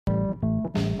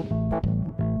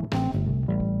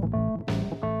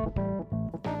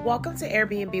Welcome to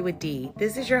Airbnb with D.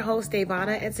 This is your host,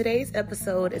 Davana, and today's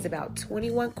episode is about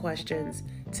 21 questions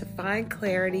to find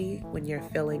clarity when you're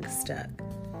feeling stuck.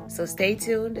 So stay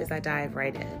tuned as I dive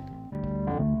right in.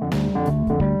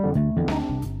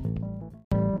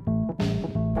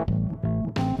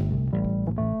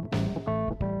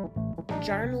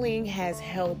 Journaling has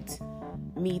helped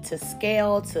me to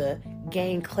scale, to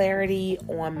gain clarity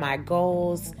on my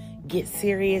goals, get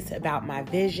serious about my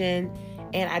vision,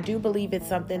 and I do believe it's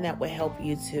something that will help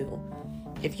you too.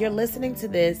 If you're listening to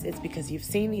this, it's because you've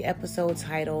seen the episode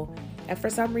title and for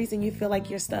some reason you feel like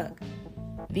you're stuck.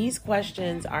 These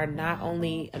questions are not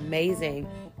only amazing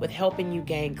with helping you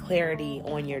gain clarity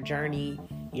on your journey,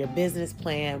 your business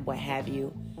plan, what have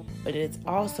you, but it's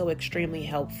also extremely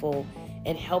helpful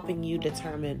in helping you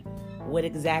determine what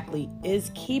exactly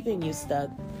is keeping you stuck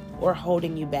or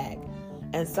holding you back.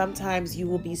 And sometimes you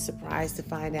will be surprised to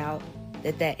find out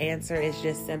that answer is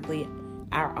just simply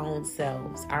our own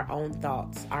selves, our own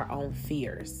thoughts, our own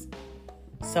fears.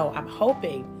 So I'm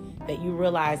hoping that you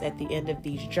realize at the end of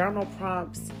these journal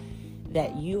prompts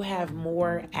that you have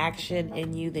more action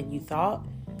in you than you thought,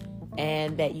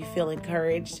 and that you feel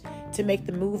encouraged to make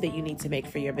the move that you need to make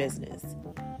for your business.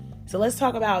 So let's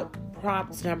talk about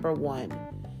prompt number 1.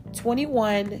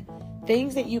 21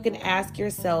 things that you can ask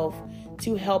yourself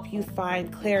to help you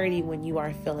find clarity when you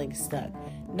are feeling stuck.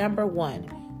 Number 1,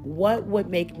 what would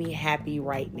make me happy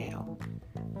right now?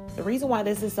 The reason why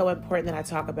this is so important that I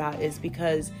talk about is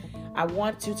because I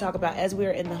want to talk about, as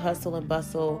we're in the hustle and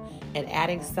bustle and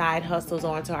adding side hustles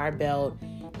onto our belt,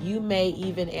 you may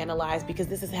even analyze, because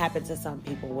this has happened to some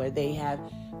people where they have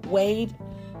weighed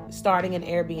starting an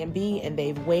Airbnb and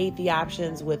they've weighed the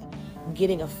options with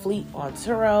getting a fleet on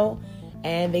Turo,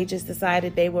 and they just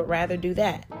decided they would rather do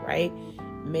that, right?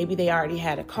 Maybe they already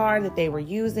had a car that they were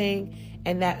using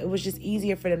and that it was just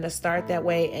easier for them to start that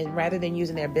way. And rather than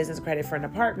using their business credit for an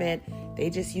apartment,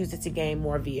 they just used it to gain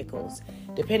more vehicles.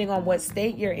 Depending on what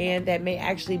state you're in, that may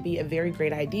actually be a very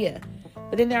great idea.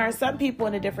 But then there are some people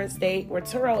in a different state where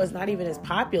Turo is not even as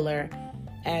popular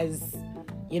as,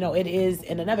 it is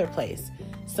in another place.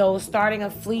 So starting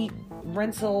a fleet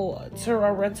rental,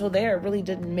 Turo rental there really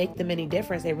didn't make them any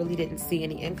difference. They really didn't see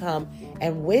any income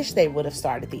and wish they would have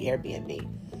started the Airbnb.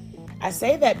 I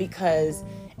say that because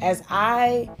as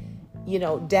I,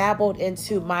 dabbled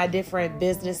into my different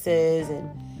businesses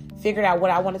and figured out what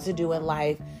I wanted to do in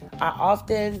life, I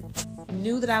often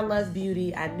knew that I love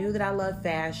beauty. I knew that I love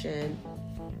fashion,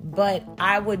 but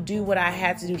I would do what I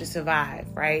had to do to survive,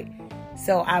 right?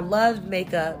 So I loved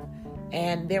makeup.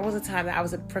 And there was a time that I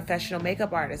was a professional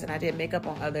makeup artist and I did makeup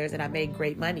on others and I made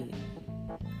great money.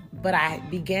 But I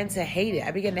began to hate it.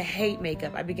 I began to hate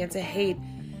makeup. I began to hate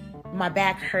my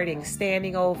back hurting,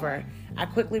 standing over. I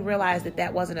quickly realized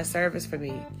that wasn't a service for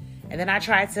me. And then I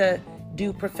tried to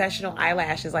do professional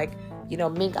eyelashes, like,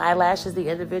 mink eyelashes, the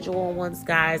individual ones.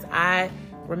 Guys, I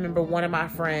remember one of my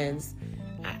friends,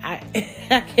 I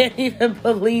can't even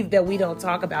believe that we don't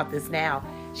talk about this now.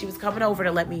 She was coming over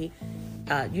to let me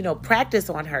practice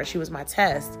on her. She was my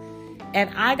test. And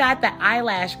I got the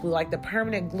eyelash glue, like the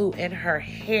permanent glue, in her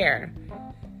hair.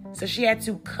 So she had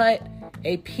to cut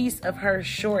a piece of her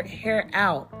short hair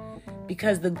out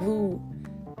because the glue,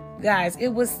 guys, it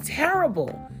was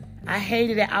terrible. I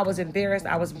hated it. I was embarrassed.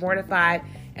 I was mortified.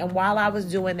 And while I was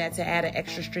doing that to add an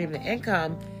extra stream of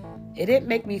income, it didn't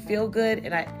make me feel good.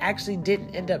 And I actually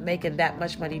didn't end up making that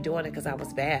much money doing it because I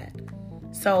was bad.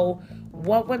 So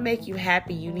what would make you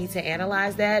happy? You need to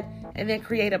analyze that and then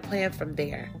create a plan from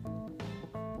there.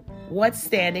 What's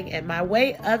standing in my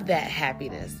way of that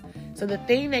happiness? So the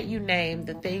thing that you name,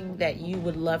 the thing that you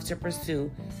would love to pursue,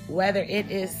 whether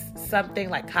it is something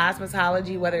like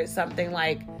cosmetology, whether it's something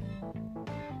like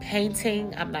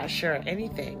painting, I'm not sure,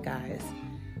 anything, guys.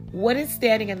 What is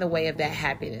standing in the way of that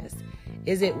happiness?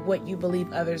 Is it what you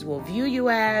believe others will view you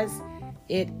as?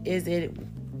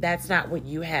 That's not what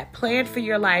you had planned for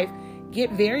your life?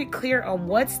 Get very clear on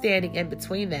what's standing in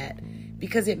between that,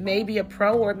 because it may be a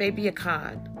pro or it may be a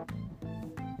con.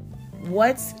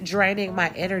 What's draining my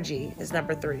energy is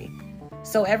number 3.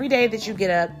 So every day that you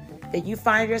get up, that you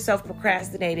find yourself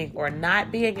procrastinating or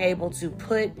not being able to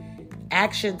put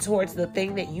action towards the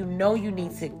thing that you know you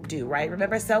need to do, right?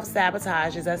 Remember,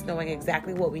 self-sabotage is us knowing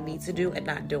exactly what we need to do and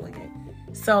not doing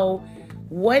it. So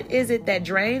what is it that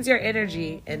drains your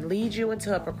energy and leads you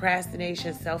into a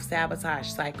procrastination self-sabotage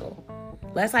cycle?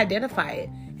 Let's identify it.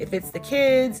 If it's the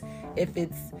kids, if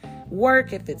it's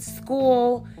work, if it's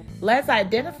school, let's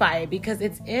identify it, because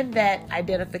it's in that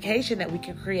identification that we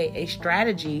can create a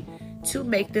strategy to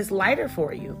make this lighter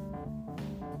for you.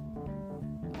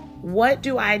 What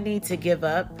do I need to give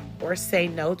up or say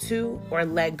no to or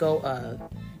let go of?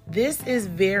 This is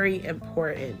very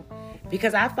important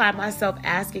because I find myself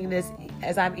asking this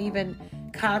as I'm even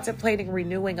contemplating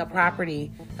renewing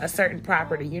a certain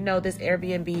property. You know, this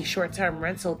Airbnb short-term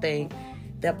rental thing,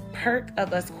 the perk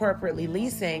of us corporately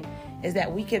leasing is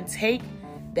that we can take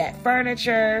that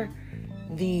furniture,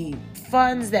 the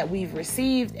funds that we've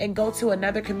received, and go to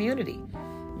another community.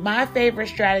 My favorite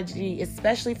strategy,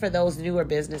 especially for those newer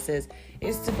businesses,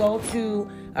 is to go to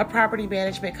a property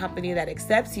management company that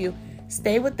accepts you,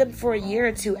 stay with them for a year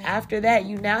or two. After that,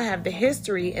 you now have the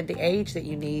history and the age that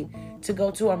you need to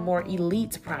go to a more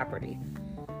elite property.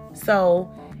 So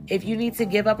if you need to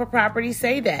give up a property,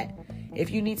 say that.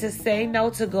 If you need to say no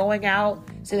to going out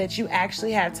so that you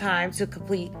actually have time to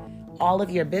complete all of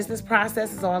your business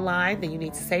processes online, then you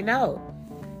need to say no.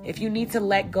 If you need to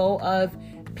let go of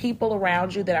people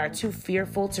around you that are too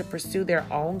fearful to pursue their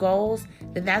own goals,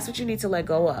 then that's what you need to let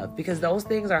go of, because those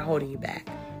things are holding you back.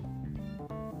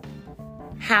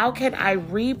 How can I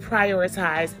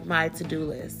reprioritize my to-do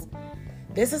list?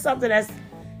 This is something that's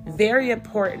very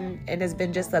important and has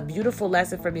been just a beautiful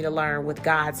lesson for me to learn with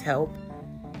God's help,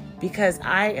 because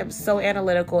I am so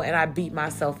analytical and I beat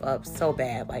myself up so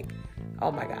bad. Like,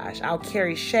 oh my gosh, I'll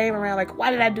carry shame around. Like, why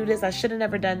did I do this? I should have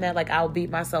never done that. Like, I'll beat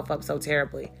myself up so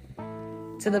terribly,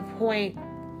 to the point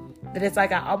that it's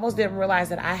like I almost didn't realize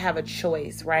that I have a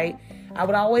choice, right? I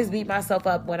would always beat myself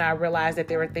up when I realized that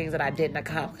there were things that I didn't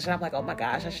accomplish. And I'm like, oh my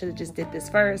gosh, I should have just did this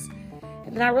first.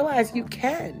 And then I realized you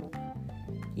can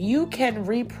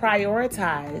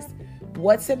reprioritize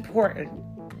what's important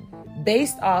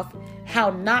based off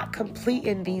how not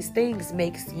completing these things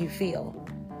makes you feel.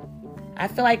 I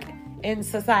feel like in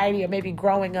society, or maybe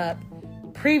growing up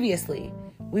previously,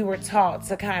 we were taught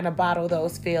to kind of bottle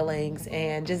those feelings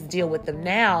and just deal with them.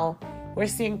 Now we're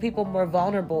seeing people more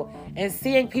vulnerable and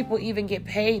seeing people even get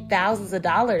paid thousands of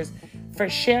dollars for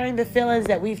sharing the feelings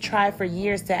that we've tried for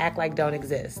years to act like don't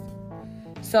exist.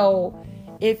 So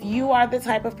if you are the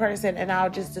type of person, and I'll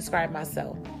just describe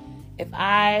myself, if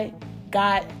I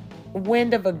got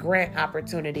wind of a grant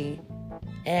opportunity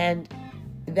and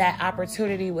that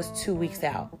opportunity was 2 weeks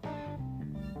out,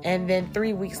 and then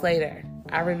 3 weeks later,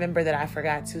 I remember that I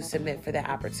forgot to submit for that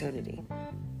opportunity.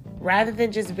 Rather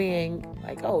than just being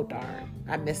like, oh, darn,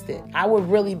 I missed it, I would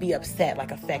really be upset,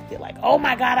 like affected, like, oh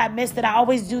my God, I missed it. I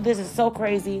always do this. It's so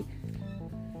crazy.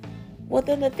 Well,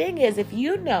 then the thing is, if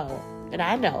you know, and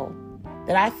I know,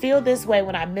 that I feel this way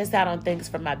when I miss out on things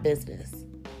from my business,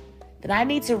 then I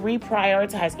need to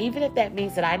reprioritize, even if that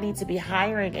means that I need to be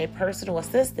hiring a personal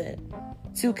assistant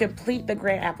to complete the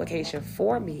grant application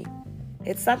for me.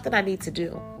 It's something I need to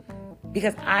do,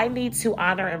 because I need to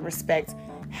honor and respect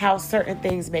how certain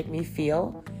things make me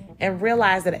feel and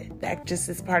realize that just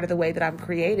is part of the way that I'm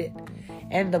created.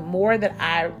 And the more that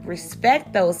I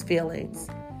respect those feelings,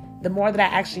 the more that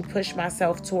I actually push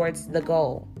myself towards the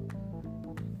goal.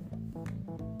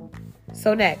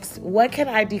 So next, what can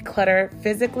I declutter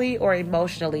physically or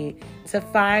emotionally to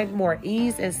find more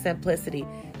ease and simplicity?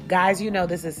 Guys, you know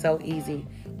this is so easy.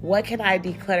 What can I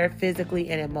declutter physically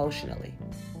and emotionally?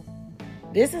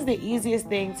 This is the easiest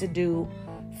thing to do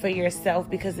for yourself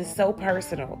because it's so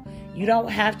personal. You don't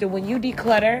have to, when you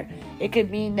declutter, it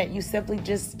could mean that you simply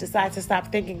just decide to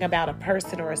stop thinking about a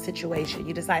person or a situation.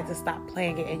 You decide to stop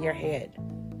playing it in your head.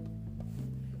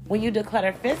 When you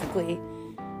declutter physically,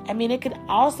 it could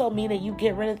also mean that you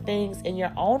get rid of things in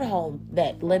your own home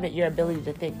that limit your ability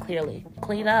to think clearly.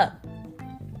 Clean up.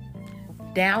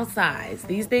 Downsize.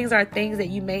 These things are things that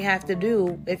you may have to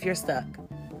do if you're stuck.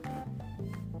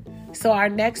 So our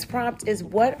next prompt is,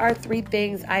 what are 3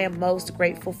 things I am most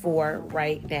grateful for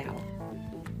right now?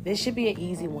 This should be an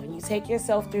easy one. You take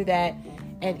yourself through that.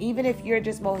 And even if you're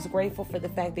just most grateful for the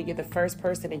fact that you're the first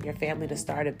person in your family to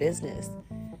start a business,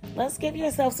 let's give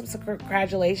yourself some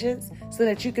congratulations so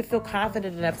that you can feel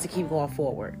confident enough to keep going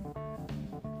forward.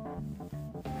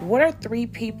 What are 3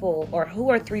 people, or who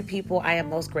are 3 people I am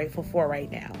most grateful for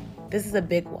right now? This is a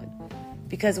big one,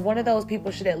 because one of those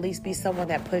people should at least be someone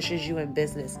that pushes you in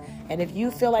business. And if you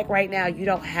feel like right now you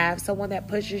don't have someone that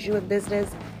pushes you in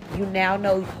business, you now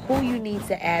know who you need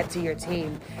to add to your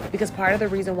team, because part of the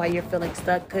reason why you're feeling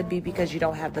stuck could be because you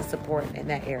don't have the support in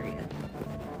that area.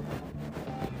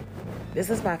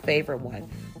 This is my favorite one.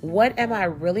 What am I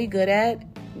really good at?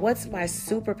 What's my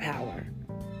superpower?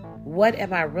 What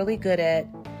am I really good at?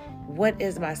 What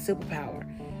is my superpower?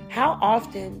 How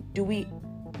often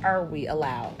are we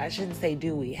allowed? I shouldn't say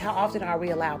do we. How often are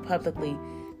we allowed publicly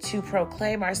to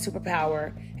proclaim our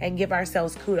superpower and give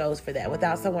ourselves kudos for that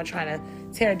without someone trying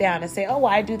to tear it down and say, oh,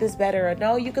 I do this better, or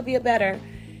no, you could be a better.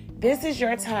 This is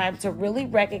your time to really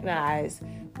recognize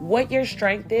what your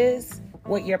strength is,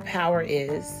 what your power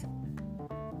is,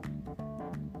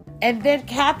 and then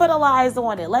capitalize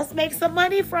on it. Let's make some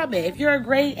money from it. If you're a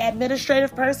great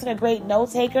administrative person, a great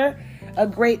note taker, a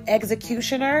great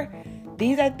executioner,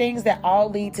 these are things that all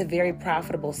lead to very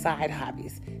profitable side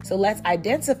hobbies. So let's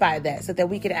identify that so that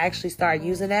we can actually start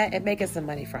using that and making some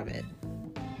money from it.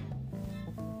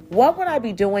 What would I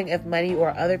be doing if money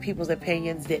or other people's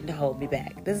opinions didn't hold me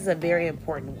back? This is a very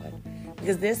important one,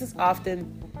 because this is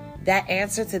often that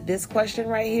answer to this question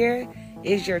right here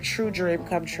is your true dream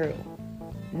come true.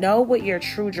 Know what your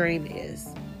true dream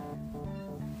is.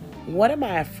 What am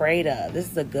I afraid of? This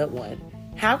is a good one.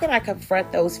 How can I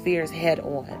confront those fears head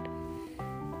on?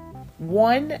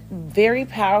 One very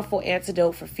powerful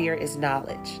antidote for fear is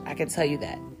knowledge. I can tell you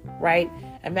that, right?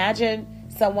 Imagine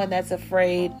someone that's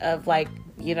afraid of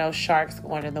sharks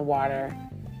going in the water.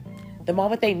 The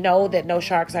moment they know that no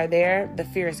sharks are there, the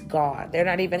fear is gone. They're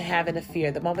not even having a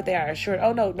fear. The moment they are assured,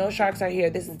 oh no sharks are here.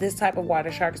 This is this type of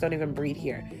water. Sharks don't even breed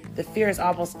here. The fear is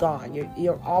almost gone.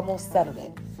 You're almost settled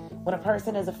it. When a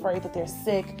person is afraid that they're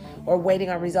sick or waiting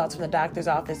on results from the doctor's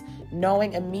office,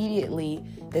 knowing immediately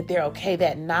that they're okay,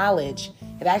 that knowledge,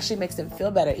 it actually makes them feel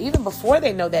better. Even before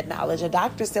they know that knowledge, a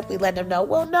doctor simply letting them know,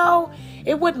 well, no,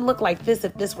 it wouldn't look like this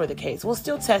if this were the case. We'll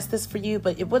still test this for you,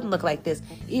 but it wouldn't look like this.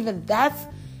 Even that's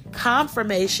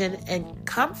confirmation and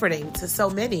comforting to so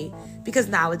many, because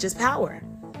knowledge is power.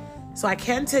 So I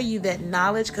can tell you that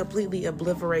knowledge completely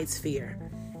obliterates fear.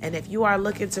 And if you are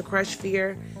looking to crush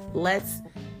fear, let's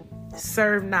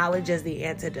serve knowledge as the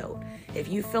antidote. If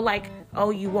you feel like,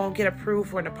 you won't get approved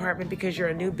for an apartment because you're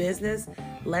a new business,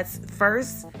 let's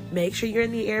first make sure you're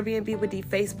in the Airbnb with the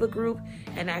Facebook group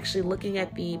and actually looking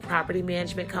at the property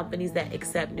management companies that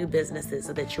accept new businesses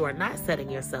so that you are not setting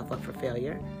yourself up for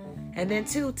failure. And then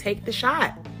 2, take the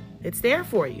shot. It's there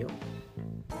for you.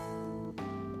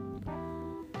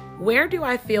 Where do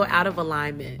I feel out of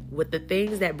alignment with the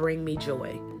things that bring me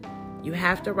joy? You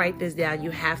have to write this down.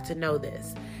 You have to know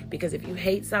this. Because if you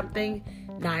hate something,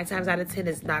 9 times out of 10,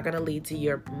 it's not going to lead to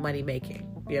your money making,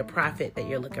 your profit that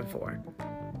you're looking for.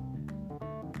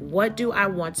 What do I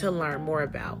want to learn more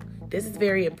about? This is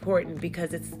very important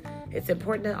because it's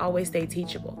important to always stay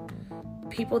teachable.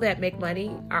 People that make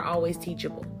money are always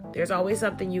teachable. There's always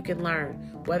something you can learn,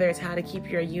 whether it's how to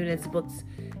keep your units booked,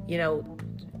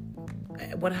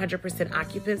 100%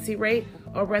 occupancy rate,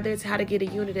 or whether it's how to get a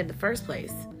unit in the first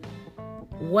place.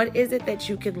 What is it that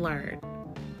you can learn?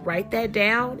 Write that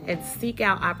down and seek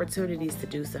out opportunities to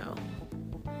do so.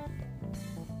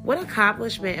 What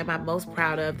accomplishment am I most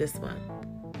proud of this month?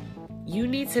 You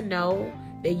need to know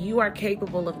that you are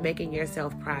capable of making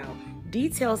yourself proud.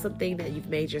 Detail something that you've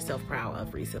made yourself proud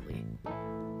of recently.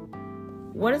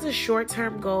 What is a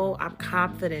short-term goal I'm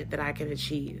confident that I can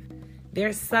achieve?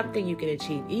 There's something you can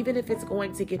achieve, even if it's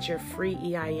going to get your free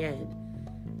EIN.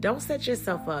 Don't set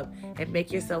yourself up and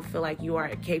make yourself feel like you are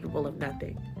capable of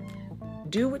nothing.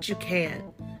 Do what you can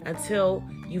until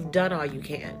you've done all you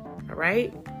can, all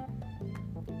right?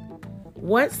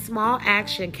 What small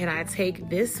action can I take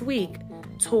this week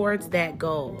towards that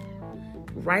goal?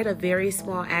 Write a very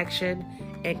small action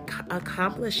and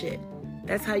accomplish it.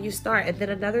 That's how you start. And then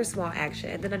another small action,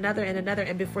 and then another and another.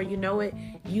 And before you know it,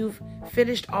 you've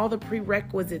finished all the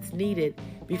prerequisites needed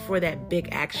before that big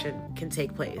action can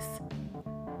take place.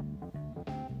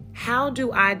 How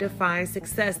do I define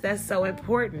success? That's so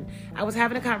important. I was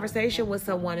having a conversation with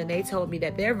someone and they told me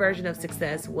that their version of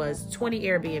success was 20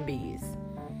 Airbnbs.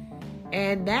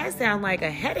 And that sounds like a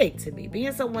headache to me.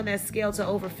 Being someone that's scaled to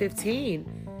over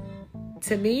 15,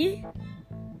 to me,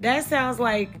 that sounds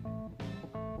like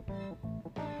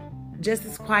just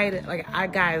as quiet.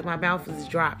 Guys, my mouth is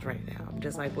dropped right now. I'm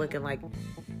just looking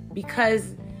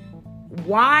because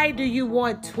why do you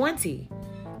want 20?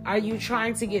 Are you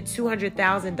trying to get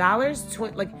 $200,000?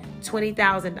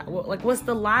 $20,000? What's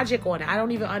the logic on it? I don't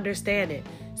even understand it.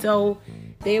 So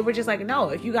they were just no,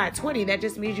 if you got 20, that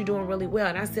just means you're doing really well.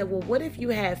 And I said, well, what if you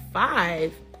had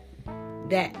 5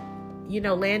 that,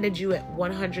 landed you at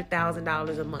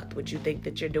 $100,000 a month? Would you think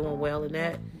that you're doing well in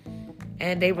that?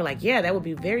 And they were like, yeah, that would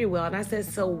be very well. And I said,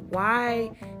 so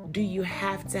why do you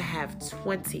have to have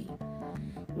 20?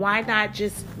 Why not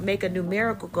just make a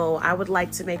numerical goal? I would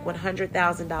like to make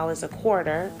 $100,000 a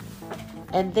quarter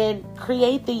and then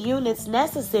create the units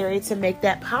necessary to make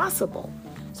that possible.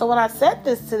 So when I said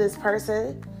this to this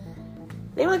person,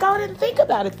 they were like, I didn't think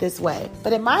about it this way.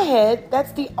 But in my head,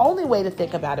 that's the only way to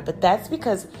think about it. But that's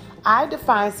because I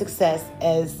define success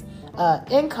as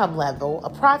income level, a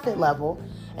profit level.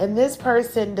 And this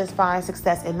person defines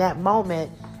success in that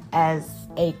moment as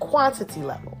a quantity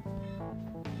level.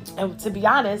 And to be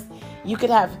honest, you could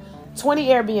have 20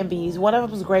 Airbnbs, one of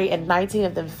them is great and 19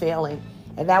 of them failing.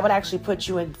 And that would actually put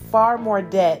you in far more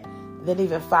debt than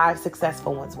even 5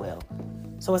 successful ones will.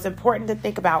 So it's important to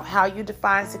think about how you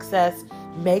define success.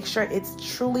 Make sure it's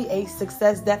truly a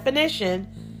success definition,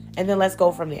 and then let's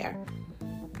go from there.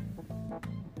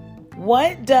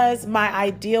 What does my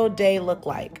ideal day look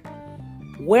like?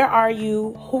 Where are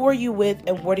you? Who are you with?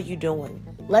 And what are you doing?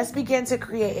 Let's begin to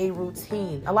create a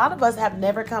routine. A lot of us have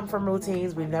never come from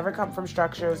routines. We've never come from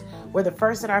structures. We're the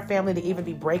first in our family to even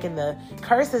be breaking the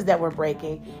curses that we're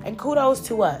breaking. And kudos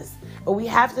to us. But we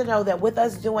have to know that with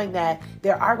us doing that,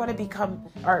 there are going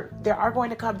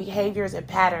to come behaviors and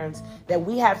patterns that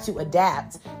we have to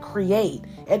adapt, create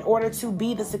in order to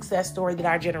be the success story that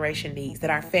our generation needs, that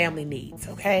our family needs,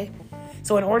 okay?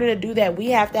 So in order to do that, we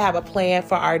have to have a plan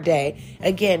for our day.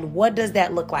 Again, what does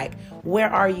that look like? Where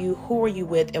are you? Who are you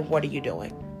with? And what are you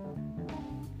doing?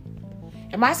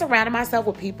 Am I surrounding myself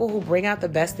with people who bring out the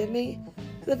best in me?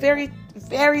 It's a very,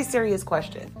 very serious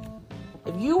question.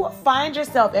 If you find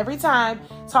yourself every time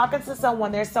talking to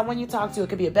someone, there's someone you talk to, it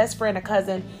could be a best friend, a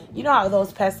cousin, you know how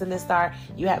those pessimists are.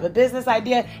 You have a business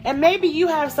idea, and maybe you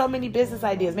have so many business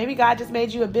ideas. Maybe God just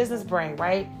made you a business brain,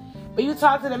 right? But you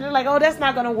talk to them, they're like, oh, that's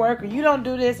not going to work, or you don't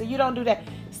do this, or you don't do that.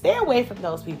 Stay away from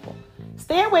those people.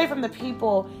 Stay away from the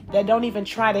people that don't even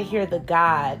try to hear the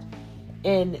God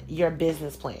in your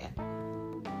business plan.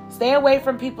 Stay away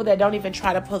from people that don't even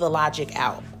try to pull the logic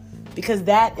out, because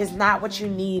that is not what you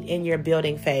need in your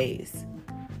building phase.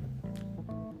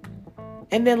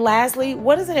 And then lastly,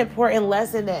 what is an important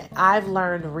lesson that I've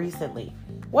learned recently?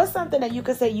 What's something that you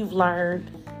could say you've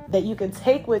learned that you can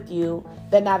take with you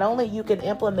that not only you can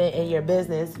implement in your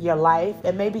business, your life,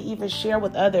 and maybe even share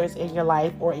with others in your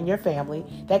life or in your family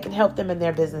that can help them in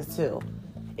their business too?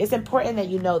 It's important that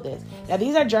you know this. Now,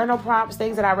 these are journal prompts,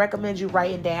 things that I recommend you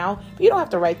writing down. But you don't have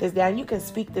to write this down. You can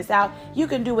speak this out. You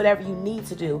can do whatever you need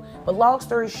to do. But long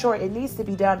story short, it needs to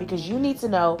be done because you need to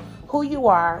know who you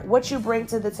are, what you bring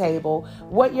to the table,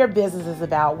 what your business is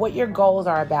about, what your goals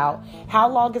are about, how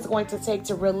long it's going to take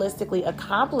to realistically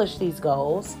accomplish these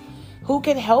goals, who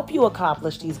can help you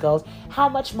accomplish these goals, how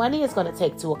much money it's going to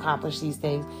take to accomplish these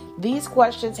things. These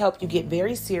questions help you get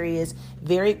very serious,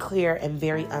 very clear, and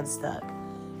very unstuck.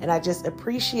 And I just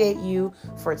appreciate you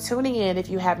for tuning in. If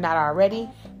you have not already,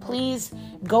 please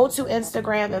go to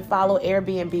Instagram and follow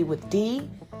Airbnb with D.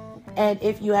 And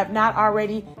if you have not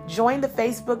already, join the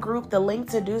Facebook group. The link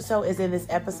to do so is in this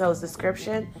episode's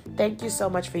description. Thank you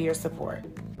so much for your support.